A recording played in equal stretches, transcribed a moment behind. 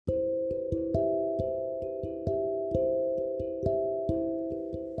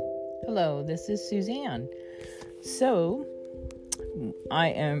Hello, this is Suzanne. So, I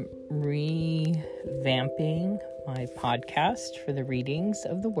am revamping my podcast for the readings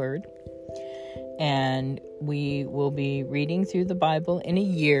of the Word, and we will be reading through the Bible in a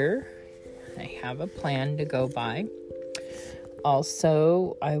year. I have a plan to go by.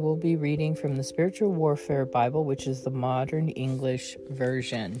 Also, I will be reading from the Spiritual Warfare Bible, which is the modern English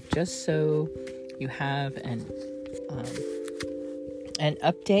version, just so you have an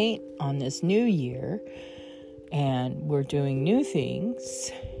update on this new year. And we're doing new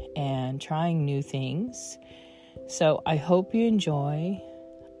things and trying new things. So I hope you enjoy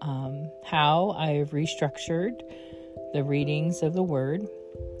how I've restructured the readings of the Word.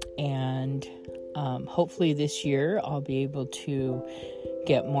 And hopefully this year I'll be able to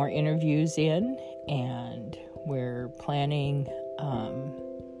get more interviews in, and we're planning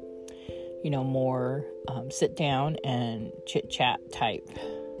more sit down and chit chat type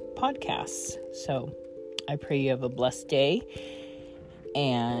podcasts. So I pray you have a blessed day,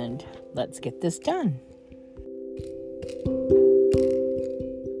 and let's get this done.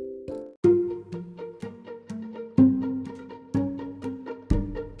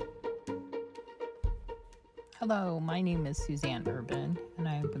 Hello, my name is Suzanne Urban, and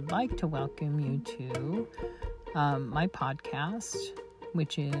I would like to welcome you to my podcast,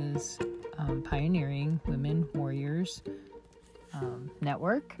 which is Pioneering Women Warriors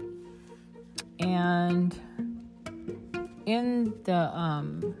Network. And in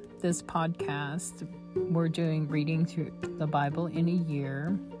this podcast, we're doing reading through the Bible in a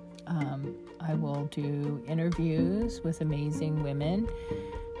year. I will do interviews with amazing women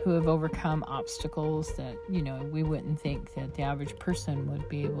who have overcome obstacles that, we wouldn't think that the average person would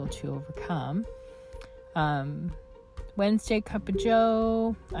be able to overcome. Wednesday Cup of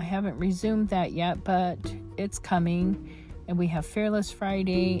Joe, I haven't resumed that yet, but it's coming. And we have Fearless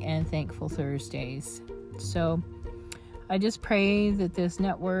Friday and Thankful Thursdays. So I just pray that this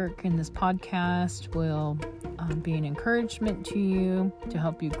network and this podcast will be an encouragement to you, to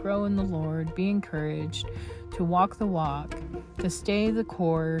help you grow in the Lord, be encouraged, to walk the walk, to stay the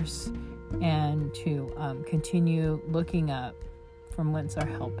course, and to continue looking up from whence our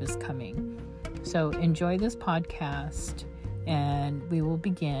help is coming. So enjoy this podcast, and we will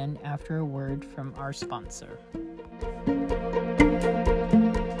begin after a word from our sponsor.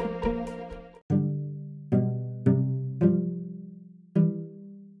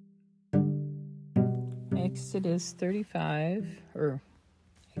 Exodus 34,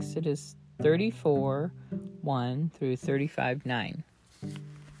 1 through 35, 9.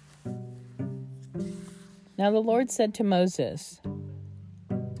 Now the Lord said to Moses,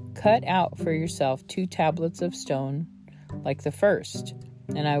 "Cut out for yourself 2 tablets of stone like the first,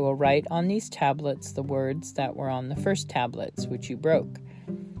 and I will write on these tablets the words that were on the first tablets, which you broke.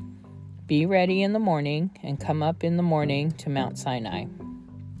 Be ready in the morning, and come up in the morning to Mount Sinai,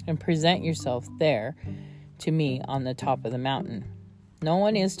 and present yourself there to me on the top of the mountain. No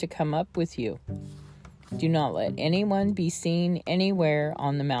one is to come up with you. Do not let anyone be seen anywhere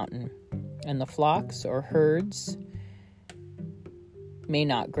on the mountain, and the flocks or herds may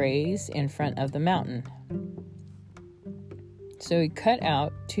not graze in front of the mountain." So he cut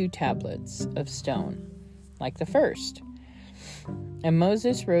out 2 tablets of stone, like the first. And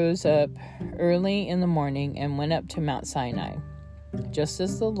Moses rose up early in the morning and went up to Mount Sinai, just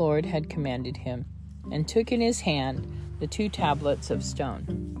as the Lord had commanded him, and took in his hand the 2 tablets of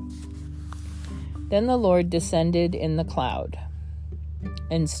stone. Then the Lord descended in the cloud,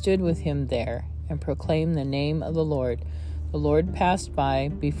 and stood with him there, and proclaimed the name of the Lord. The Lord passed by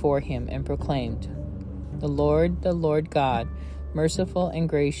before him and proclaimed, the Lord God, merciful and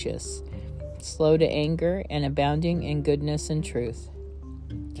gracious, slow to anger and abounding in goodness and truth,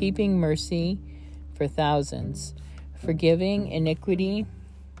 keeping mercy for thousands, forgiving iniquity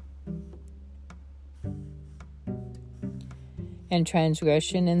and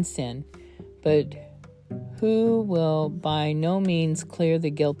transgression and sin, but who will by no means clear the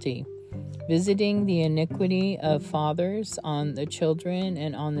guilty, visiting the iniquity of fathers on the children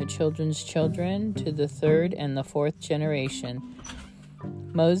and on the children's children to the 3rd and the 4th generation.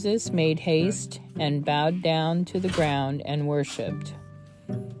 Moses made haste and bowed down to the ground and worshipped.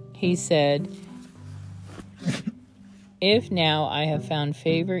 He said, "If now I have found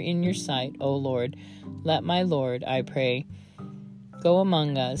favor in your sight, O Lord, let my Lord, I pray, go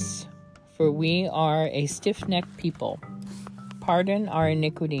among us, for we are a stiff-necked people. Pardon our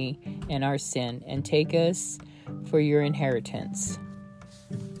iniquity and our sin, and take us for your inheritance."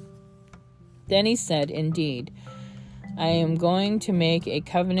 Then he said, "Indeed, I am going to make a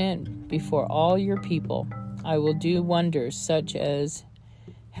covenant before all your people. I will do wonders such as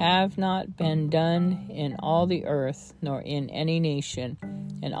have not been done in all the earth, nor in any nation,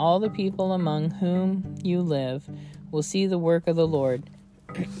 and all the people among whom you live will see the work of the Lord.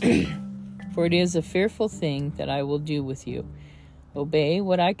 For it is a fearful thing that I will do with you. Obey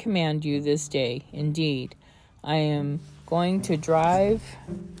what I command you this day. Indeed, I am going to drive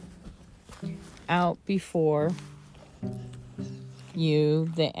out before you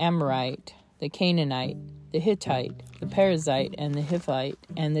the Amorite, the Canaanite, the Hittite, the Perizzite, and the Hivite,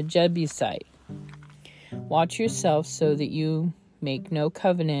 and the Jebusite. Watch yourself so that you make no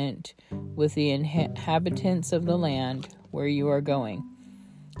covenant with the inhabitants of the land where you are going,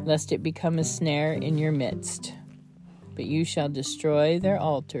 lest it become a snare in your midst. But you shall destroy their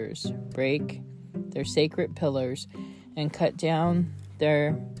altars, break their sacred pillars, and cut down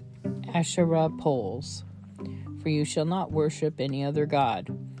their Asherah poles. For you shall not worship any other god.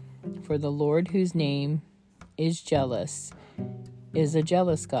 For the Lord, whose name is jealous, is a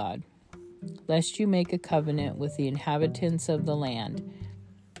jealous God, lest you make a covenant with the inhabitants of the land,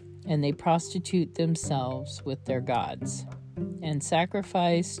 and they prostitute themselves with their gods, and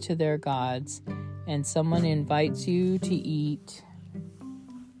sacrifice to their gods, and someone invites you to eat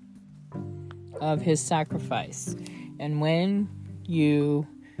of his sacrifice. And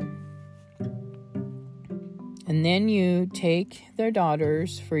then you take their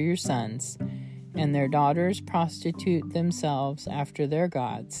daughters for your sons, and their daughters prostitute themselves after their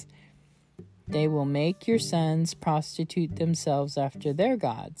gods. They will make your sons prostitute themselves after their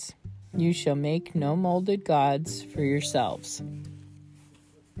gods. You shall make no molded gods for yourselves.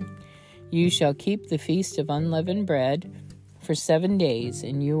 You shall keep the feast of unleavened bread for 7 days,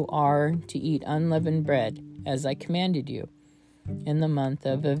 and you are to eat unleavened bread, as I commanded you, in the month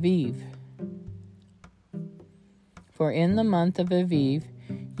of Aviv. For in the month of Aviv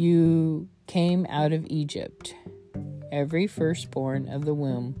you came out of Egypt. Every firstborn of the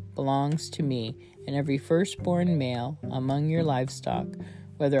womb belongs to me, and every firstborn male among your livestock,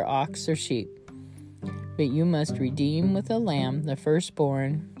 whether ox or sheep. But you must redeem with a lamb the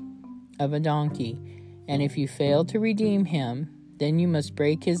firstborn of a donkey, and if you fail to redeem him, then you must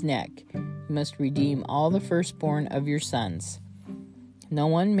break his neck. You must redeem all the firstborn of your sons. No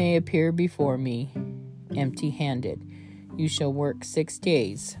one may appear before me empty-handed. You shall work 6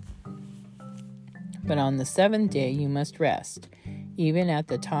 days. But on the 7th day you must rest. Even at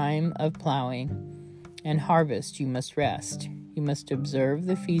the time of plowing and harvest you must rest. You must observe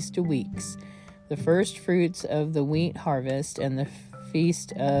the Feast of Weeks, the first fruits of the wheat harvest, and the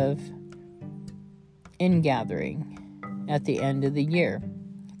Feast of Ingathering at the end of the year.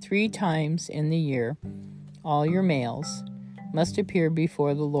 3 times in the year all your males must appear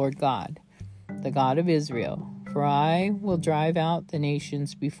before the Lord God, the God of Israel. For I will drive out the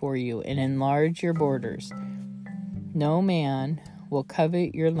nations before you and enlarge your borders. No man will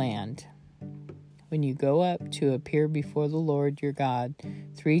covet your land when you go up to appear before the Lord your God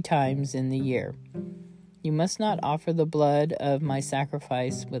 3 times in the year. You must not offer the blood of my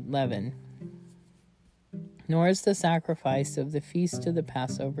sacrifice with leaven, nor is the sacrifice of the feast of the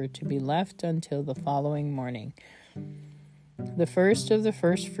Passover to be left until the following morning. The first of the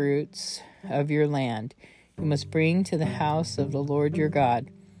first fruits of your land you must bring to the house of the Lord your God.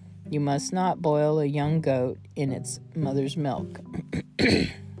 You must not boil a young goat in its mother's milk.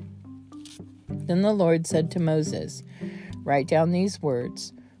 Then the Lord said to Moses, Write down these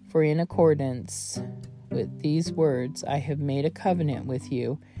words, for in accordance with these words I have made a covenant with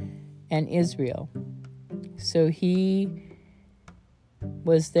you and Israel. So he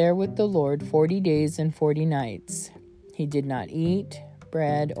was there with the Lord 40 days and 40 nights. He did not eat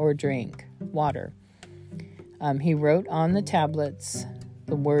bread or drink water. He wrote on the tablets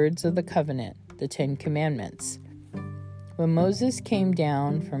the words of the covenant, the 10 Commandments. When Moses came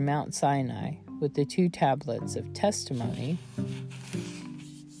down from Mount Sinai with the 2 tablets of testimony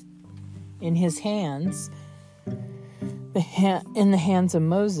in his hands, in the hands of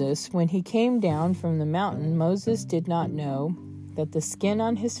Moses, when he came down from the mountain, Moses did not know that the skin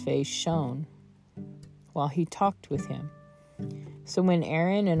on his face shone while he talked with him. So when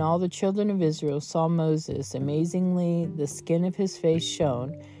Aaron and all the children of Israel saw Moses, amazingly the skin of his face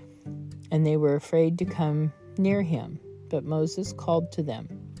shone, and they were afraid to come near him. But Moses called to them,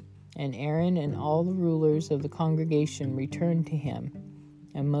 and Aaron and all the rulers of the congregation returned to him,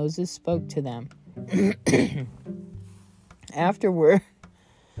 and Moses spoke to them. Afterward,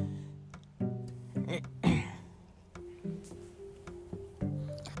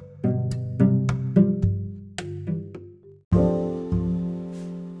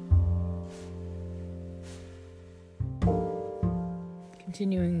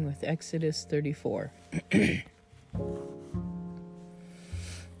 continuing with Exodus 34.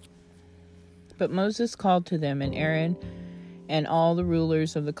 But Moses called to them, and Aaron and all the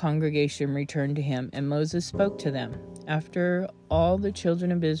rulers of the congregation returned to him, and Moses spoke to them. After all the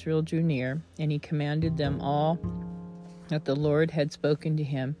children of Israel drew near, and he commanded them all that the Lord had spoken to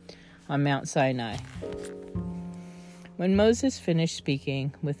him on Mount Sinai. When Moses finished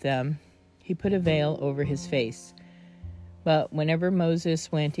speaking with them, he put a veil over his face. But whenever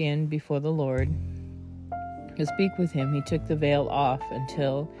Moses went in before the Lord to speak with him, he took the veil off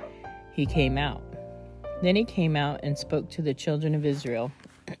until he came out. Then he came out and spoke to the children of Israel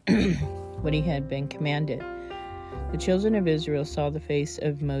what he had been commanded. The children of Israel saw the face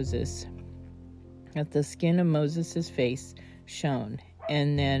of Moses, that the skin of Moses' face shone.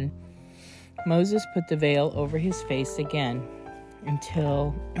 And then Moses put the veil over his face again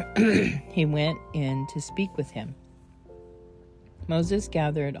until he went in to speak with him. Moses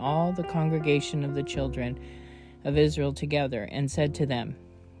gathered all the congregation of the children of Israel together and said to them,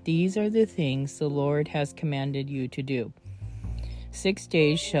 "These are the things the Lord has commanded you to do. 6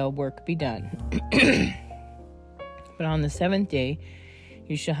 days shall work be done. But on the 7th day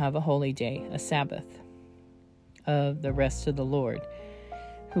you shall have a holy day, a Sabbath of the rest of the Lord.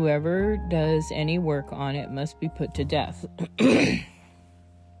 Whoever does any work on it must be put to death.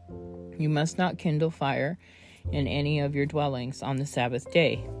 You must not kindle fire in any of your dwellings on the Sabbath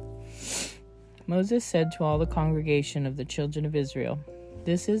day." Moses said to all the congregation of the children of Israel,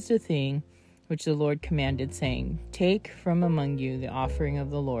 "This is the thing which the Lord commanded, saying, Take from among you the offering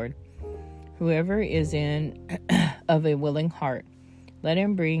of the Lord. Whoever is in of a willing heart, let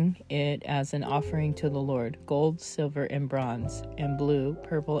him bring it as an offering to the Lord, gold, silver, and bronze, and blue,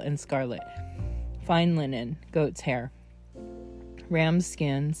 purple, and scarlet, fine linen, goat's hair, ram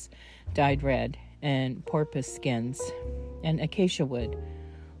skins dyed red, and porpoise skins, and acacia wood,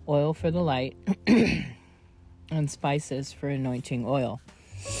 oil for the light, and spices for anointing oil,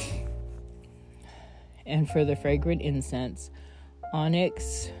 and for the fragrant incense,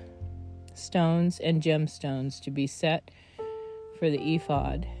 onyx stones and gemstones to be set for the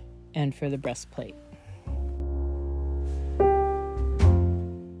ephod and for the breastplate."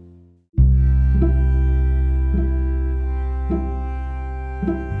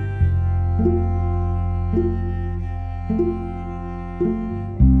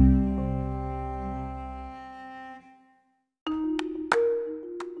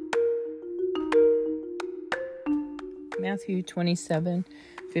 Matthew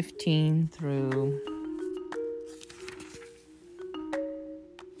 27:15 through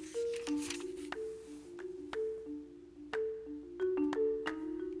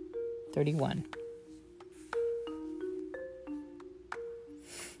 31.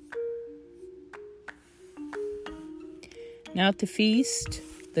 Now at the feast,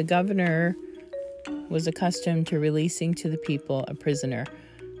 the governor was accustomed to releasing to the people a prisoner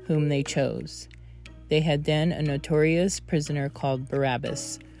whom they chose. They had then a notorious prisoner called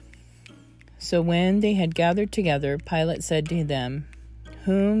Barabbas. So when they had gathered together, Pilate said to them,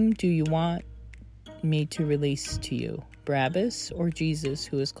 "Whom do you want me to release to you, Barabbas or Jesus,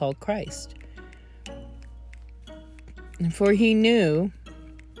 who is called Christ?" For he knew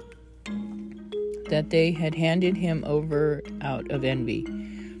that they had handed him over out of envy.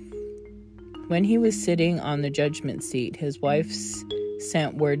 When he was sitting on the judgment seat, his wife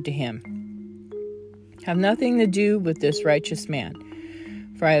sent word to him, "Have nothing to do with this righteous man,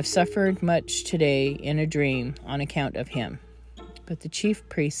 for I have suffered much today in a dream on account of him." But the chief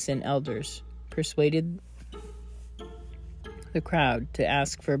priests and elders persuaded the crowd to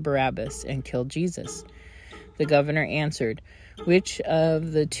ask for Barabbas and kill Jesus. The governor answered, "Which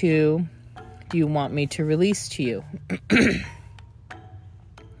of the two do you want me to release to you?"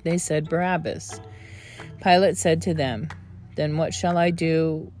 They said, "Barabbas." Pilate said to them, "Then what shall I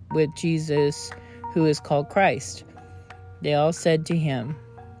do with Jesus, who is called Christ?" They all said to him,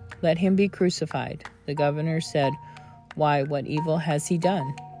 "Let him be crucified." The governor said, "Why, what evil has he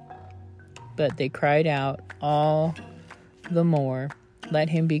done?" But they cried out all the more, "Let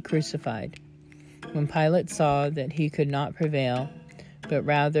him be crucified." When Pilate saw that he could not prevail, but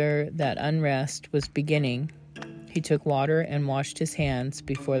rather that unrest was beginning, he took water and washed his hands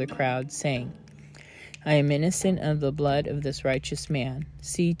before the crowd, saying, "I am innocent of the blood of this righteous man.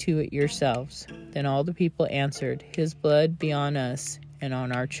 See to it yourselves." Then all the people answered, "His blood be on us and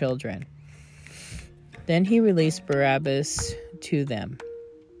on our children." Then he released Barabbas to them.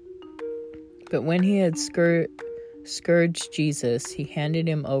 But when he had scourged Jesus, he handed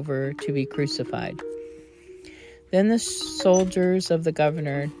him over to be crucified. Then the soldiers of the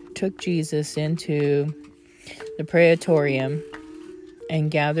governor took Jesus into the praetorium and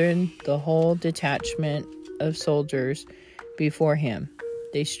gathered the whole detachment of soldiers before him.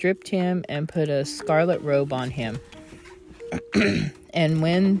 They stripped him and put a scarlet robe on him. And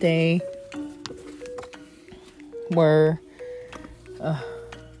when they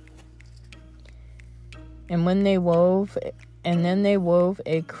wove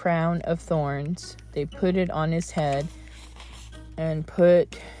a crown of thorns. They put it on his head and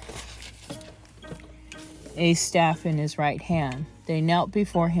put a staff in his right hand. They knelt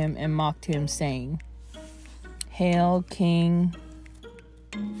before him and mocked him, saying, "Hail, King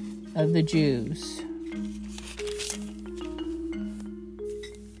of the Jews."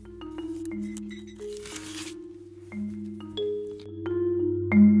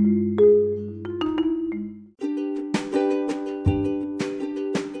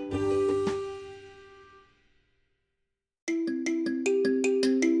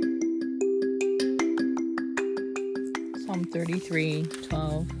 Psalm 33,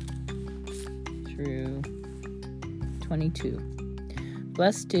 12 through 22.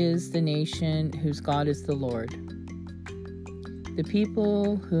 Blessed is the nation whose God is the Lord, the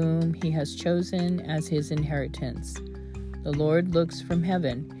people whom he has chosen as his inheritance. The Lord looks from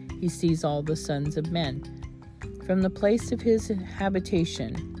heaven. He sees all the sons of men. From the place of his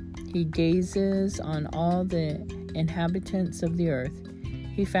habitation, he gazes on all the inhabitants of the earth.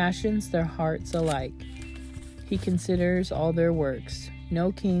 He fashions their hearts alike. He considers all their works.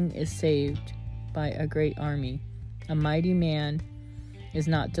 No king is saved by a great army. A mighty man is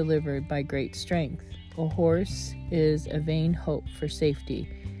not delivered by great strength. A horse is a vain hope for safety.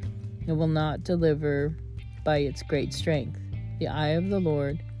 It will not deliver by its great strength. The eye of the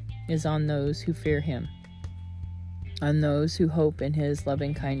Lord is on those who fear him, on those who hope in his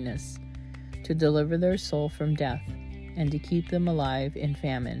loving kindness, to deliver their soul from death and to keep them alive in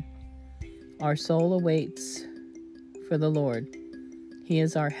famine. Our soul awaits for the Lord. He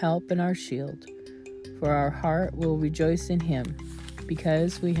is our help and our shield. For our heart will rejoice in him,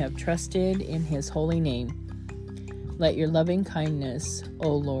 because we have trusted in his holy name. Let your loving kindness,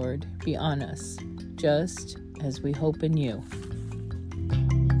 O Lord, be on us, just as we hope in you.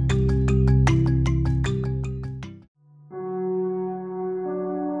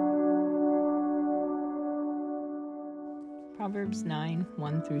 Proverbs 9,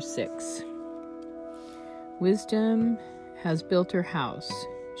 1 through 6. Wisdom has built her house.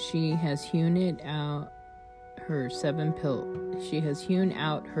 She has hewn out her 7 pillars.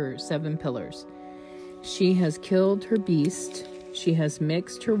 She has killed her beast. She has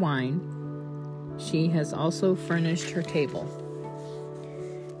mixed her wine. She has also furnished her table.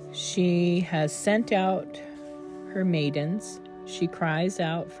 She has sent out her maidens. She cries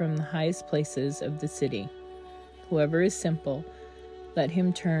out from the highest places of the city. Whoever is simple, let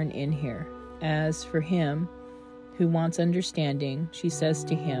him turn in here. As for him who wants understanding, she says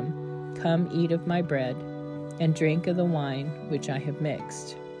to him, "Come eat of my bread, and drink of the wine which I have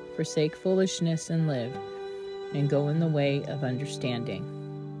mixed. Forsake foolishness and live, and go in the way of understanding."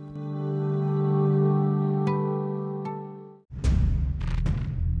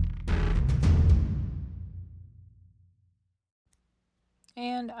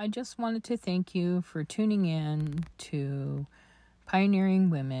 And I just wanted to thank you for tuning in to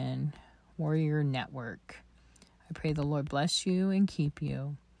Pioneering Women Warrior Network. I pray the Lord bless you and keep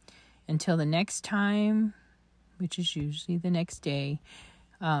you. Until the next time, which is usually the next day,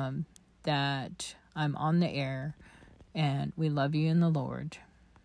 that I'm on the air, and we love you in the Lord.